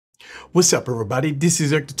What's up, everybody? This is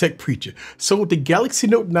the Tech Preacher. So the Galaxy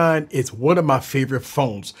Note 9 is one of my favorite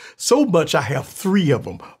phones. So much I have 3 of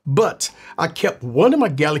them, but I kept one of my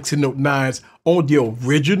Galaxy Note 9s on the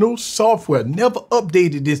original software, never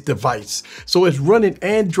updated this device. So it's running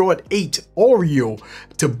Android 8 Oreo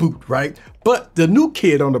to boot, right? But the new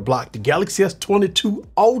kid on the block, the Galaxy S22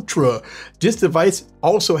 Ultra, this device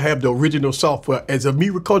also have the original software. As of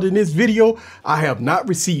me recording this video, I have not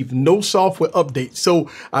received no software updates.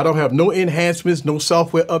 So I don't have no enhancements, no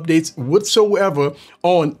software updates whatsoever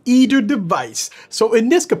on either device. So in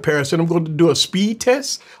this comparison, I'm going to do a speed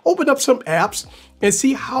test, open up some apps, and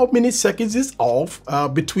see how many seconds is off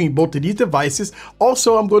between both of these devices.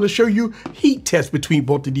 Also, I'm going to show you heat tests between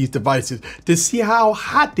both of these devices to see how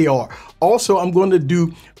hot they are. Also, I'm going to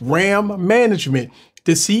do RAM management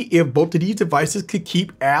to see if both of these devices could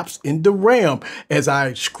keep apps in the RAM as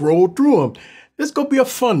I scroll through them. This is going to be a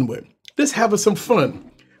fun one. Let's have some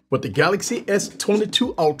fun with the Galaxy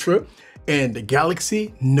S22 Ultra and the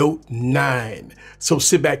Galaxy Note 9. So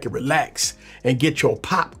sit back and relax and get your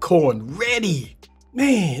popcorn ready.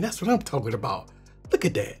 Man, that's what I'm talking about. Look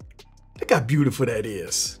at that. Look how beautiful that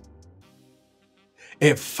is.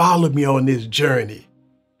 And follow me on this journey.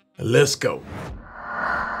 Let's go.